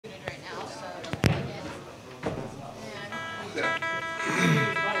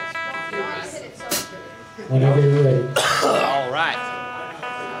Whenever you're ready. All right.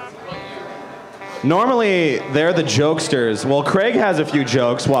 Normally, they're the jokesters. Well, Craig has a few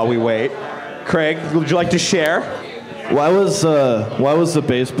jokes while we wait. Craig, would you like to share? Why was the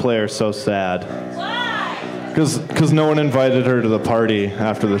bass player so sad? Because no one invited her to the party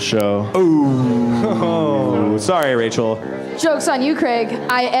after the show. Ooh. Sorry, Rachel. Joke's on you, Craig.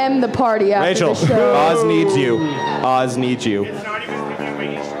 I am the party after Rachel, the show. Oz needs you. Oz needs you.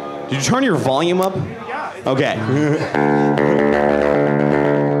 Did you turn your volume up? Yeah. Okay.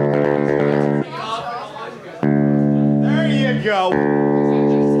 There you go.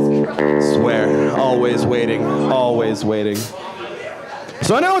 Swear, always waiting, always waiting.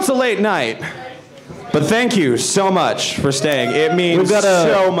 So I know it's a late night, but thank you so much for staying. It means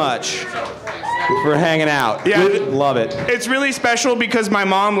so much for hanging out. Yeah, love it. It's really special because my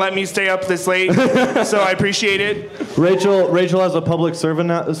mom let me stay up this late, so I appreciate it. Rachel has a public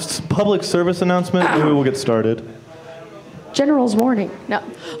service announcement, and we will get started. General's warning. No.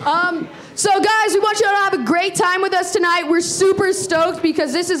 So guys, we want you to have a great time with us tonight. We're super stoked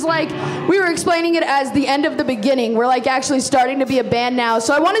because this is like, we were explaining it as the end of the beginning. We're like actually starting to be a band now.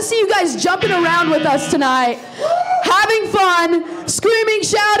 So I want to see you guys jumping around with us tonight. Having fun, screaming,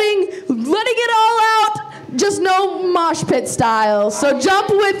 shouting, letting it all out. Just no mosh pit style. So jump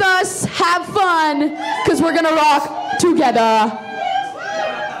with us, have fun, because we're going to rock together.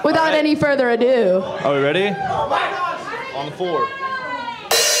 Without any further ado. Are we ready? On the floor.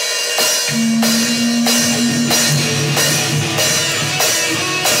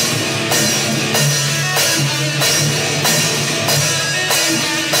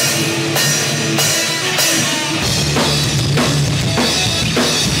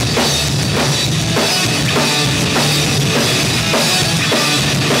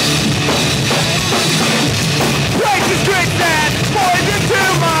 Righteous quicksand pours into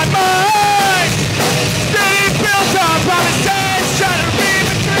my mind. City built on promises, trying to read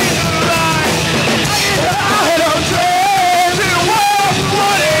between the lines. I don't dream in a world for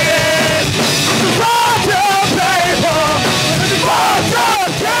what it is. The thoughts of paper and the thoughts of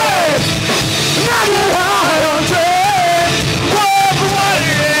game. I don't dream in a world for what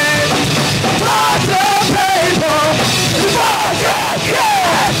it is. The thoughts of paper and the thoughts of game.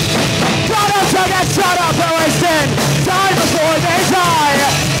 Shut up and wasting time before they die.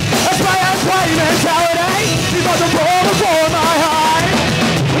 That's my anxiety mentality. You got the ball before my eye.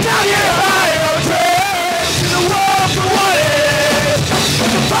 Now you're high on trips in the world for what it is.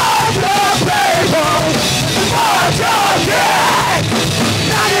 The thoughts of paper, the thoughts of king.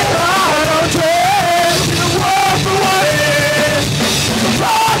 Now you're high on trips in the world for what it is. The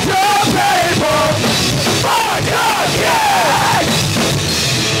thoughts of paper, the thoughts of king.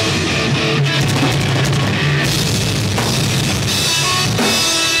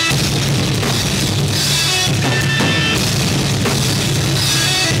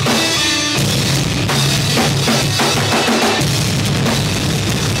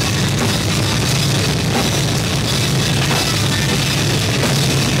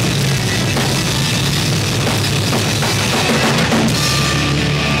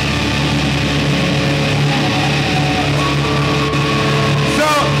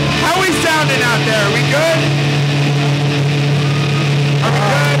 Sounding out there, are we good? Are we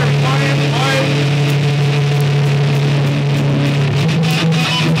good? Are we fine?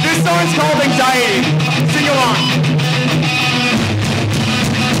 This song's called Anxiety. Sing along.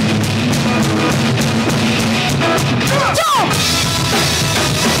 Jump!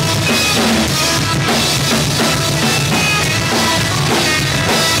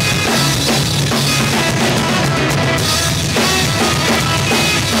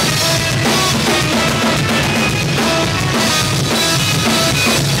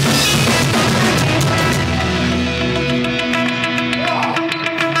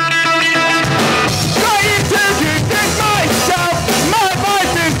 Trying to get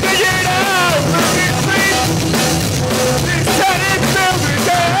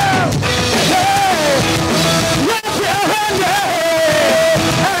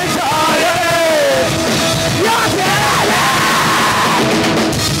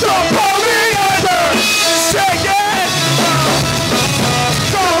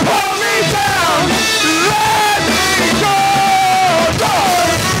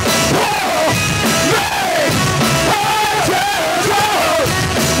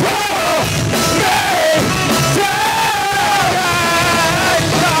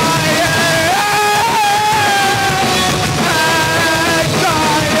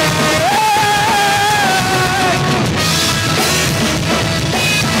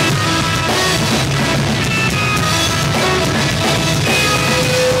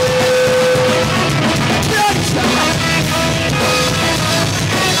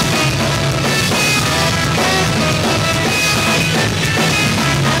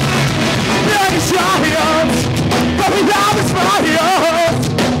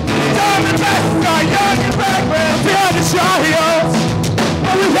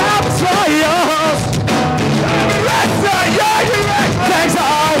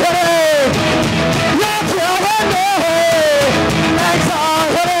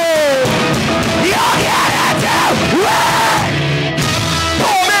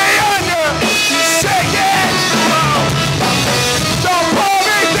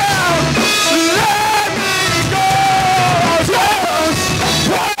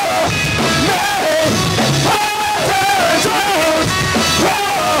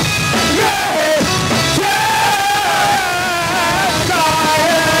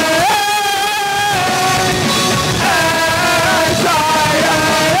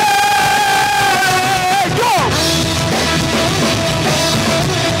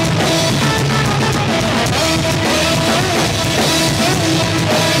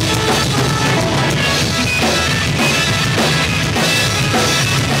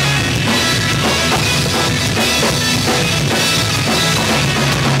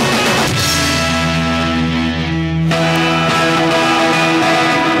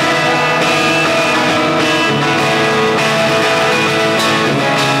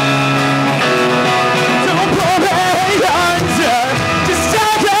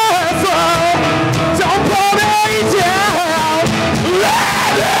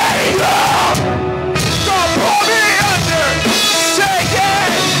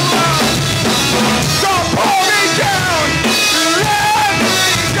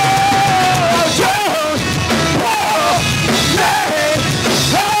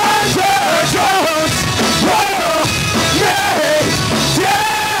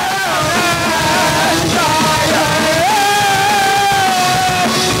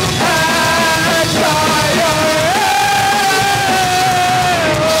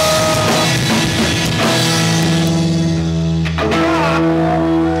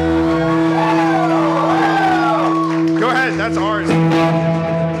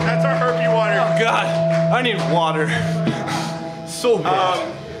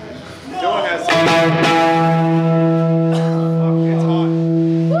Dylan has it's hot.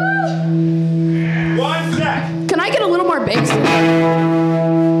 1 sec. Can I get a little more bass?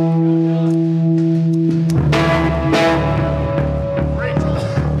 Rachel,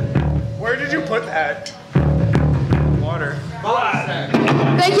 where did you put that? Water.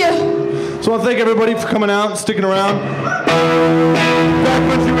 Thank you. So I want to thank everybody for coming out and sticking around. Back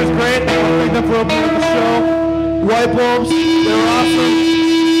Country was great. I want to thank them for opening up the show. White Bulbs, they were awesome.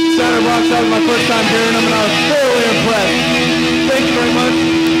 Saturday Rocks, that was my first time hearing them, and I was thoroughly impressed. Thank you very much.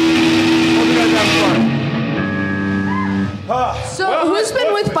 Hope you guys have fun. So who's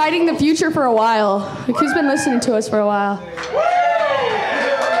been with Fighting the Future for a while? Like, who's been listening to us for a while?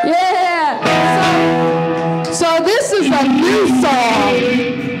 Yeah! So this is a new song.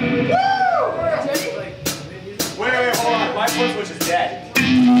 Wait, hold on. My foot switch is dead.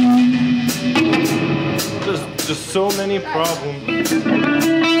 There's just so many problems.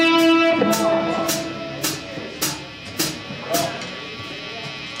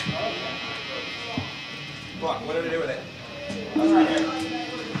 What did I do with it?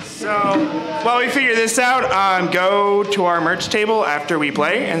 So, while we figure this out, go to our merch table after we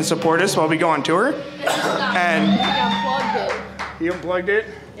play and support us while we go on tour. And you unplugged it?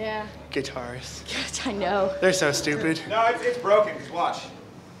 Yeah. Guitars. I know. They're so stupid. No, it's broken. Just watch.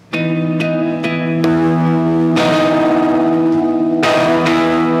 Nope.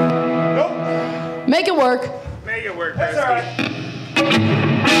 Make it work. Make it work, That's all right.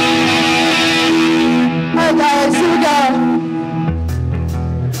 Alright guys, here we go.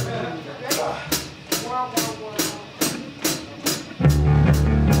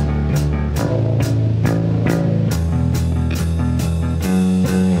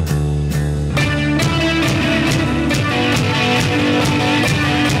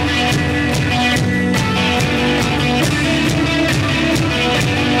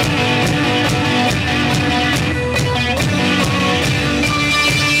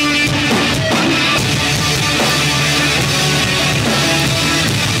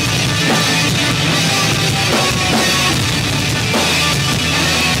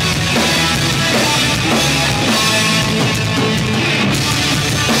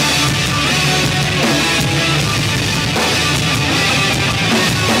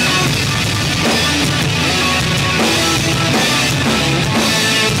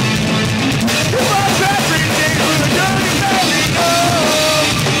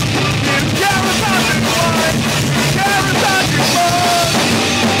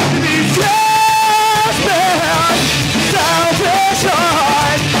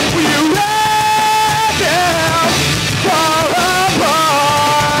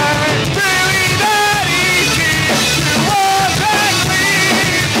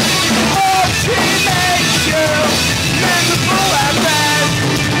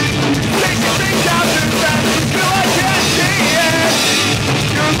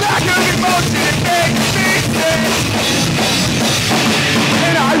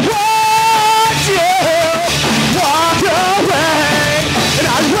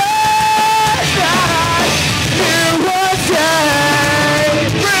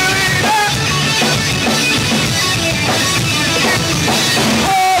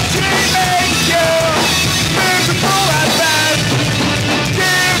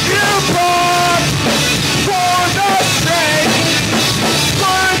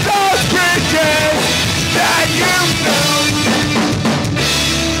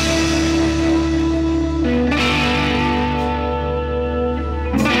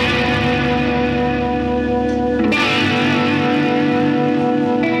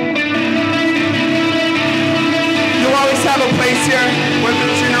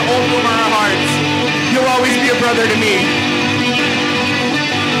 brother to me.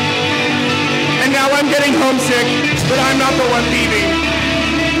 And now I'm getting homesick, but I'm not the one leaving.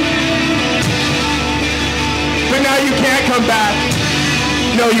 But now you can't come back.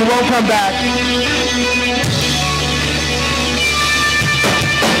 No, you won't come back.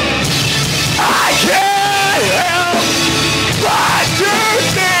 I can't help but to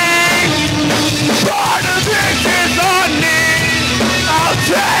think part of this is on me. I'll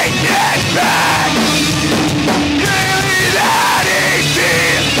take it back. Really that easy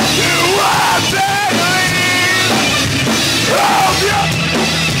to believe. Hold you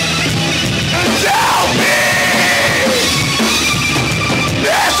and tell me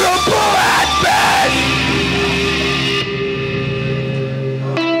miserable at best.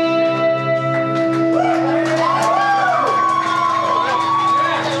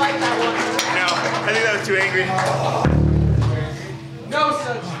 No, I think that was too angry. No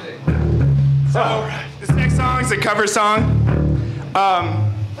such thing. So, this next song is a cover song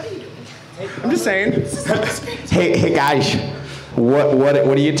I'm just saying. Hey guys,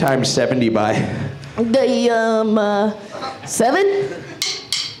 what do you times 70 by? The 7?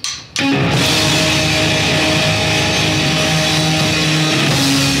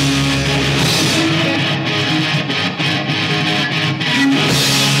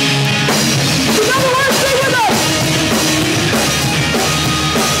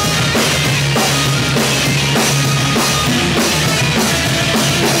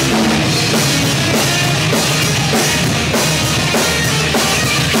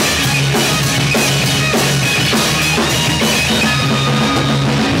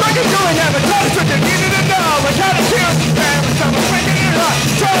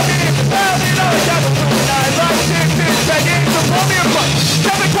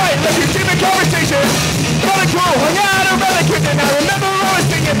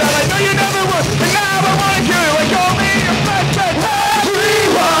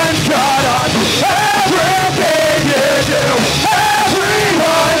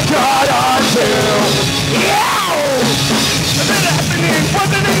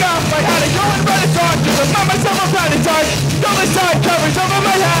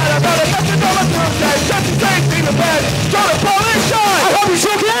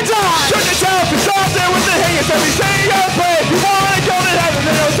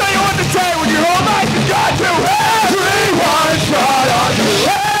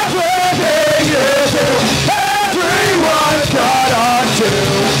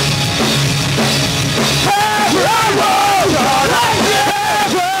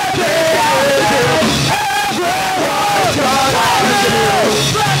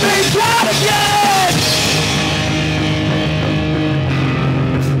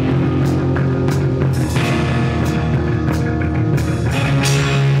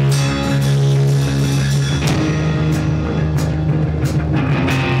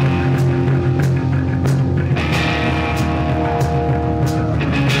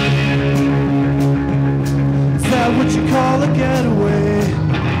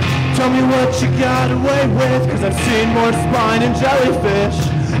 What you got away with, cause I've seen more spine and jellyfish.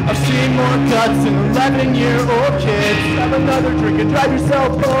 I've seen more guts than 11-year-old kids. Have another drink and drive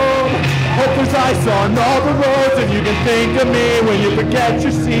yourself home. Hope there's ice on all the roads, and you can think of me when you forget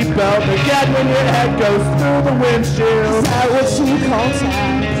your seatbelt. Again when your head goes through the windshield. Is that what you call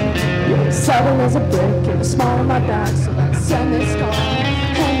time? You're subtle as a brick and a small on my back, so let's send this car,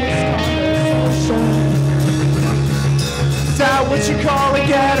 hang this conversation. Is that what you call a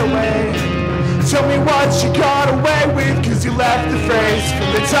getaway? Tell me what you got away with, cause you left the phrase from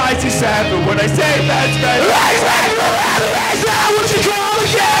the ties you said, but when I say that's right, is that what you call a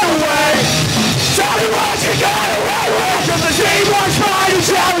getaway? Tell me what you got away with, cause the team was fine and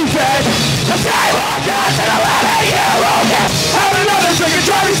jellyfish. The team was just an 11-year-old kid. Have another drink and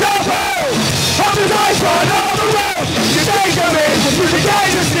drive yourself home. Hope there's ice on all the road. You think of me through the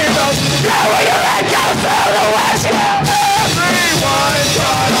days of steamboats. Now when your head goes through the windshield. Everyone's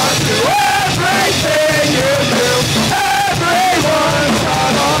got on to everything you do. Everyone's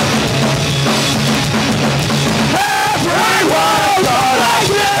got on. Everyone's got on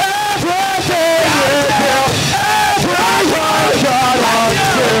to everything you do. Everyone's got on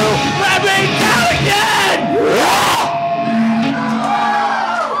to. Let me tell again.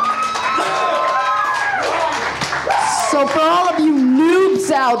 So for all of you noobs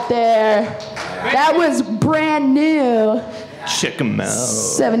out there, that was brand new. Check 'em out.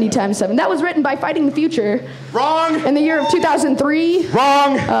 70 times 7. That was written by Fighting the Future. Wrong. In the year of 2003.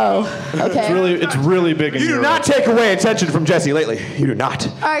 Wrong. Oh, okay. It's really big in You do Europe. not take away attention from Jesse lately. You do not.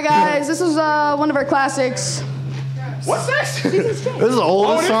 All right, guys, this is one of our classics. What's this? This is the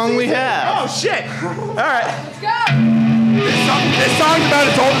oldest song we have. Oh shit! All right. Let's go. This song's about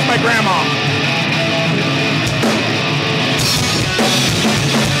as old as my grandma.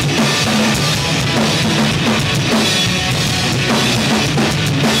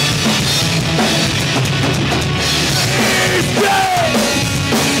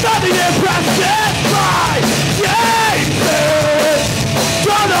 Nothing impresses my Jesus.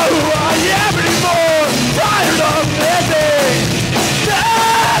 Don't know who I am anymore. Tired of living.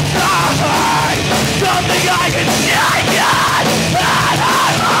 That's not something I can shake it. And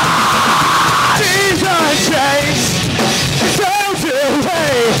I'm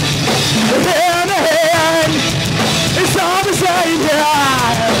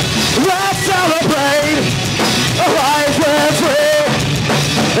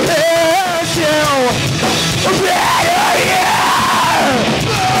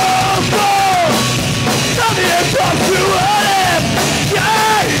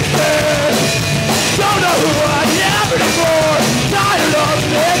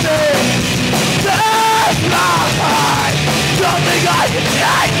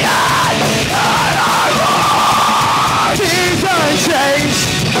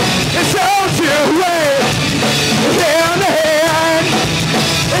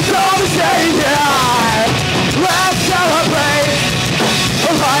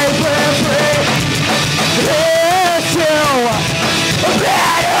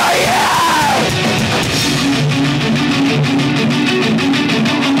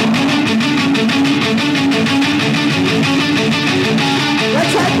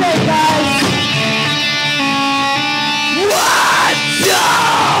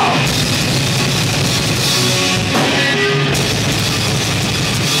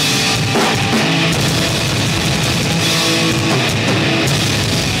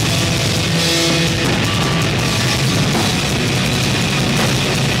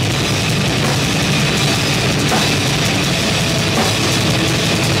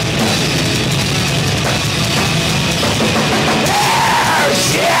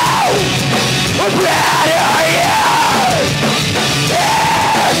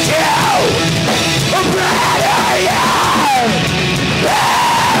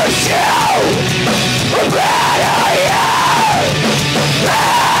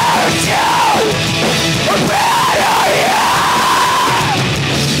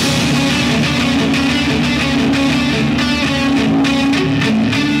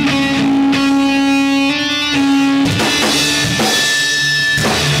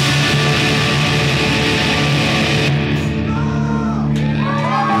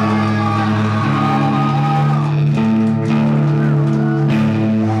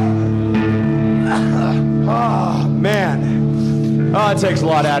it takes a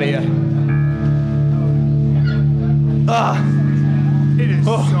lot out of you. It is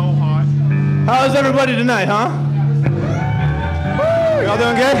so hot. How's everybody tonight, huh? Y'all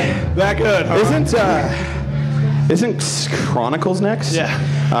doing good? That good, huh? Isn't Chronicles next? Yeah.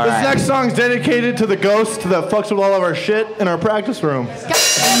 All This right. next song's dedicated to the ghost that fucks with all of our shit in our practice room.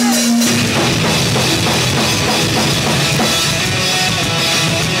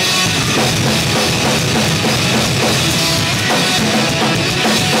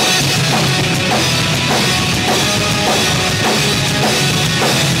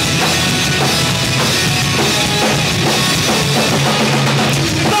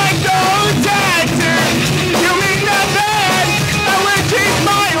 Like those tattoos, you mean nothing. I wish he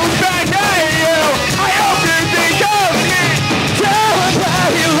smiles back at you. I hope you think of me. Tell him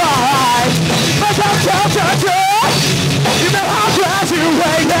that he lies. But don't tell the truth. You know how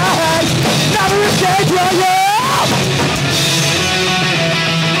graduated. Never escape your love.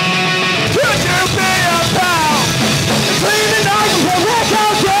 Could you be a pal? Clean the night with a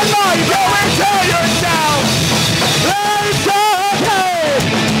record in mind. Go and tell yourself. It's okay.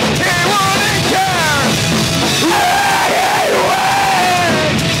 He wouldn't care. Anyway.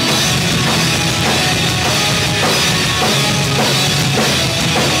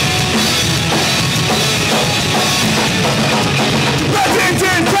 Present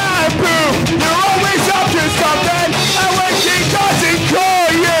is taboo. You're always up to something. And when she doesn't call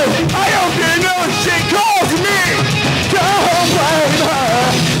you, I hope you know she calls me. Don't blame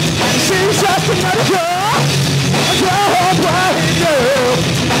her. She's just another girl. Don't blame you.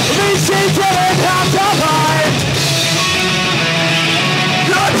 At least she didn't have to hide.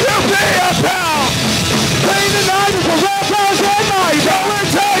 Could you be a pal? Clean the night with the red rose and night. Go and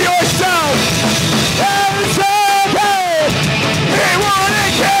tell yourself. It's okay. He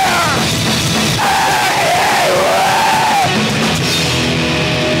wouldn't care. Anyway.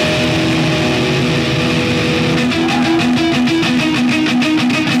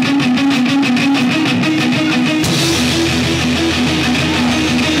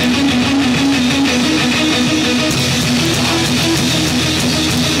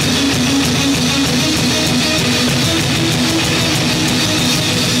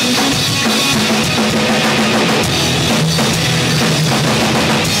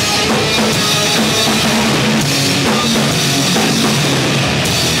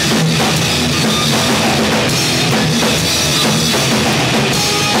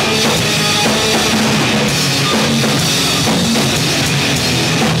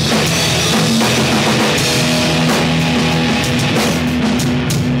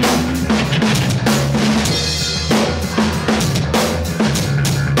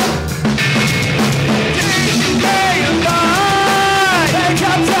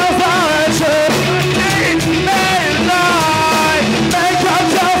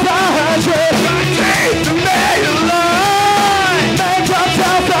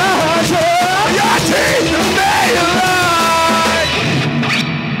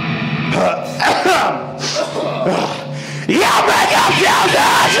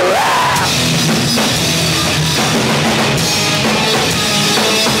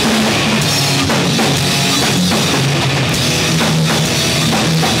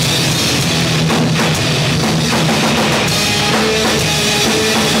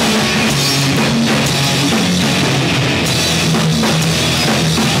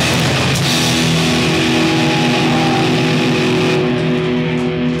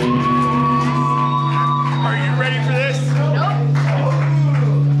 Are you ready for this?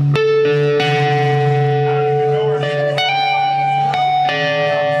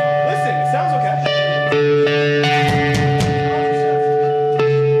 Listen, it sounds okay.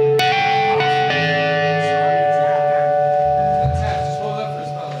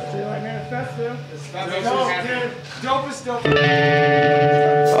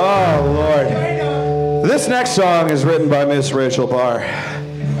 Oh, Lord. This next song is written by Miss Rachel Barr.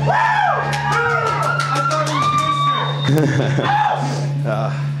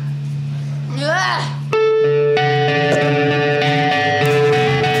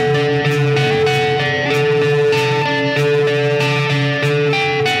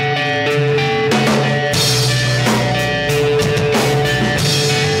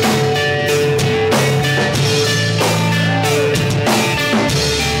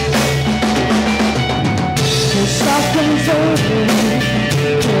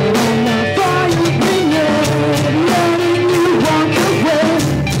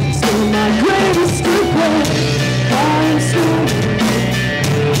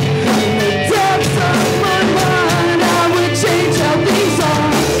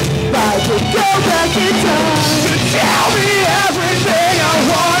 Go back in time to tell me everything.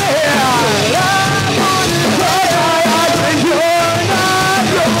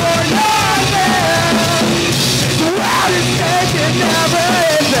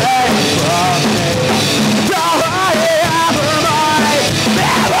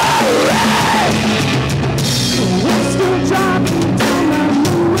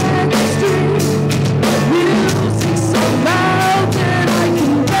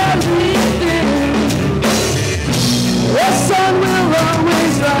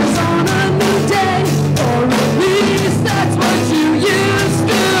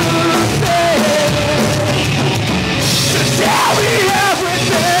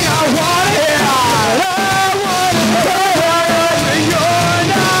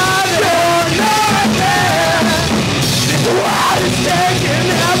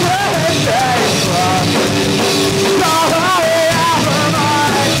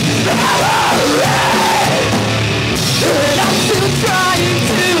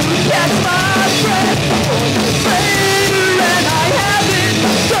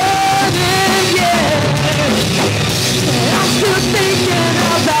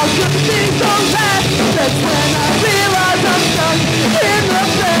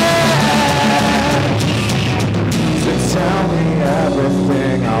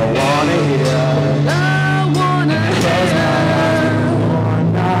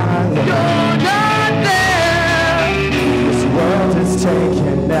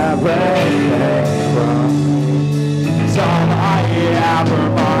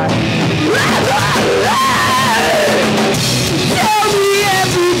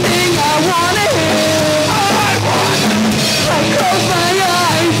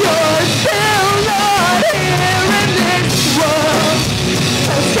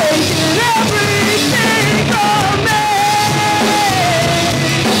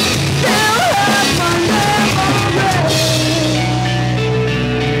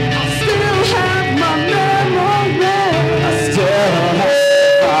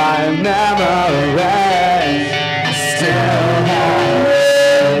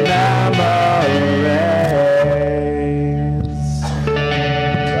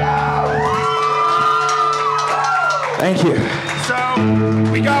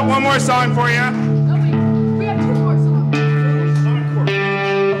 more song for you. We have 2 more songs.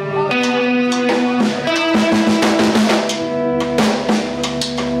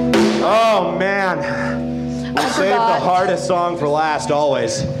 Oh man, we'll save the hardest song for last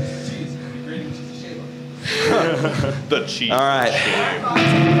always. The cheese. All right.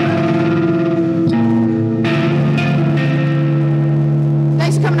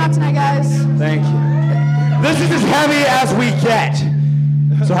 Thanks for coming out tonight, guys. Thank you. This is as heavy as we get,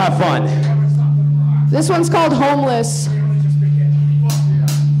 so have fun. This one's called Homeless.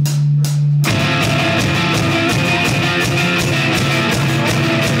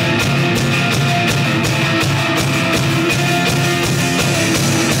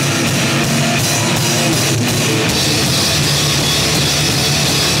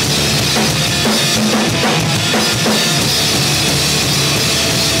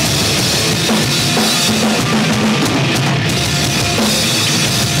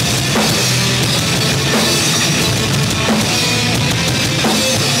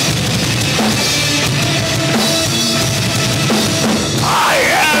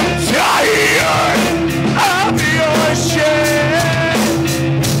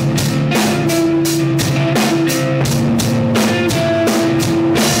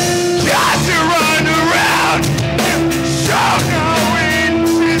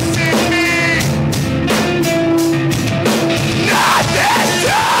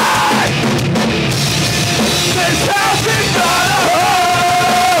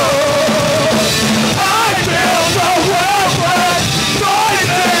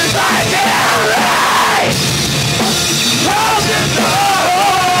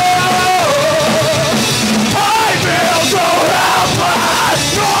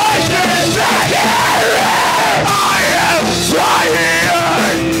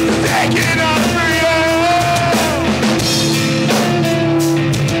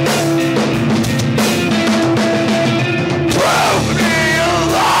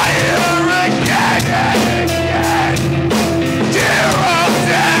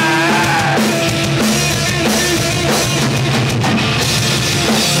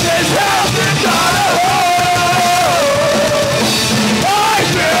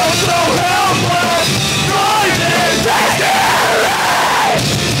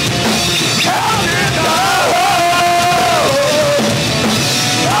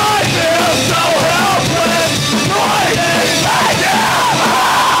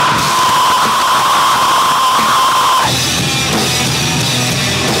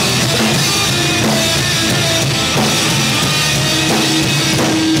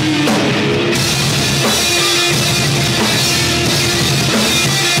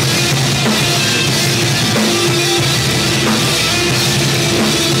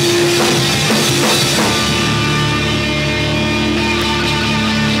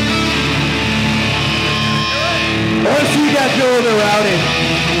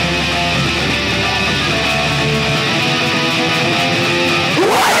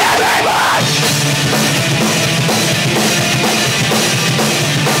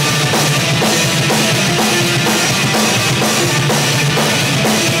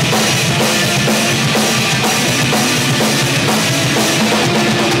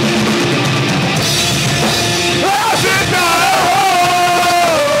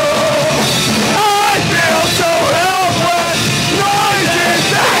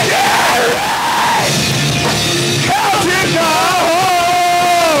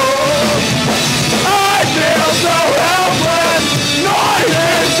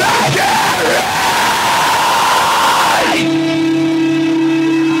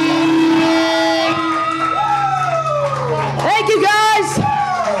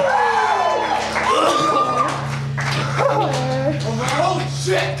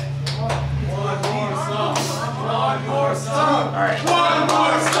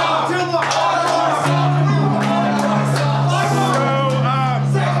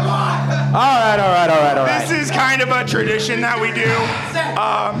 Tradition that we do.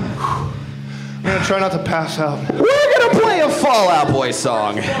 I'm gonna try not to pass out. We're gonna play a Fall Out Boy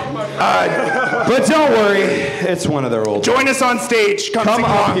song. But don't worry, it's one of their old. Join us on stage. Come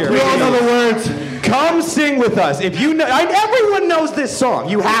up here. We all know the words. Come sing with us. If you know, everyone knows this song.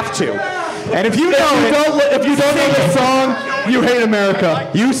 You have to. And if you if you don't know this song, you hate America.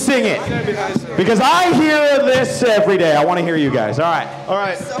 You sing it. Because I hear this every day. I want to hear you guys. All right. All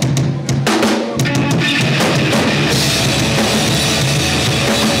right.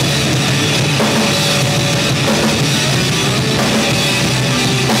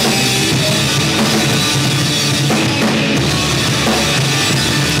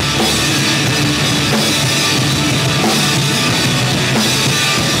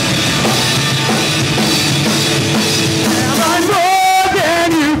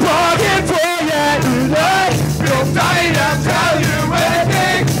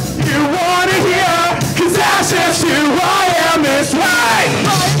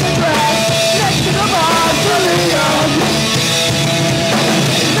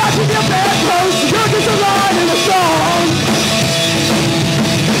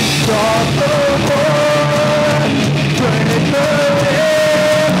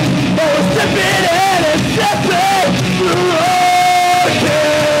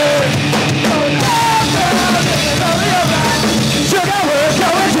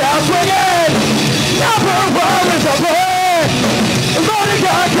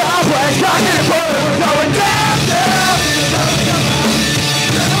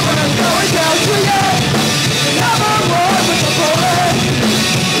 going down swinging. Number one with the bullet.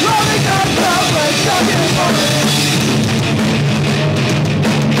 Rolling down complex, stuck in a bullet.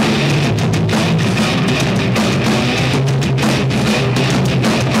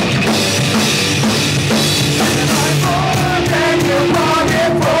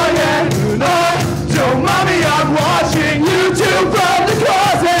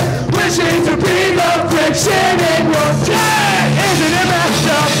 To be the friction in your day. Isn't it messed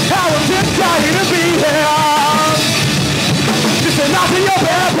up how I'm just dying to be here? This is not in your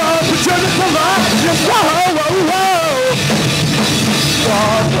bad love, but you're just alive. Just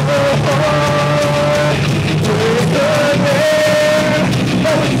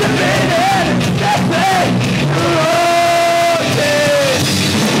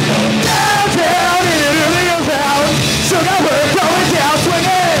downtown in a real town. Sugar, we're going down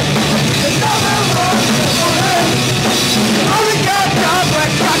swinging. Only got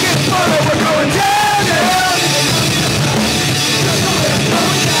complex, rocket photo, we're going down, down.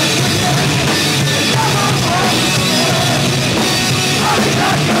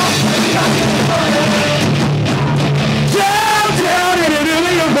 Downtown and it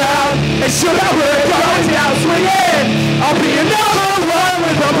really around. And should I work going down swinging? I'll be another one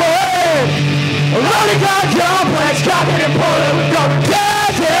with a blade. Only got complex, rocket and photo, we're going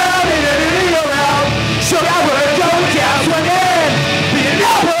downtown and it really around. Should I work going down swinging? Be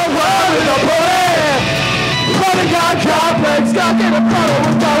another one with a bullet. Only got complex, rocket and photo,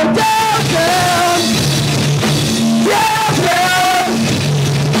 we're going downtown. Downtown.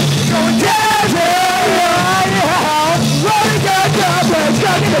 Going downtown, yeah. Only got complex,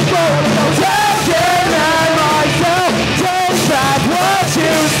 rocket and photo, we're going downtown. And myself, take back what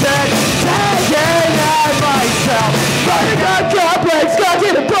you said. Taking at myself. Only got complex,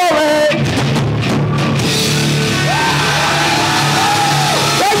 rocket and bullet.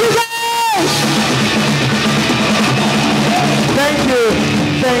 Thank you.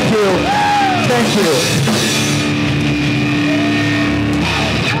 Thank you. Thank you.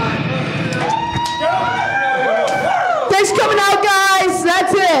 Thanks for coming out, guys.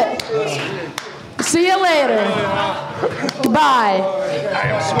 That's it. See you later. Bye.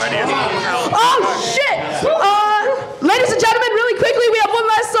 Oh, shit. Ladies and gentlemen, really quickly, we have one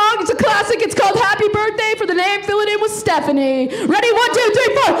last song. It's a classic. It's called Happy Birthday for the name. Fill it in with Stephanie. Ready? 1, 2,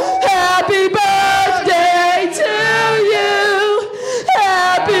 3, 4. Happy birthday to you.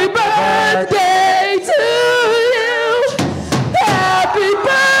 Happy birthday to you. Happy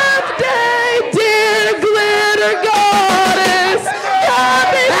birthday, dear glitter goddess.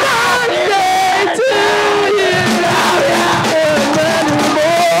 Happy birthday to you.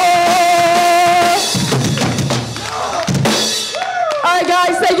 All right,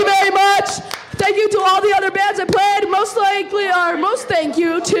 guys, thank you very much. Thank you to all the other bands I played. Most thank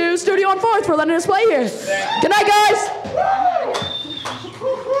you to Studio on 4th for letting us play here. Good night, guys.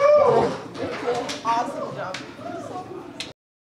 Awesome job.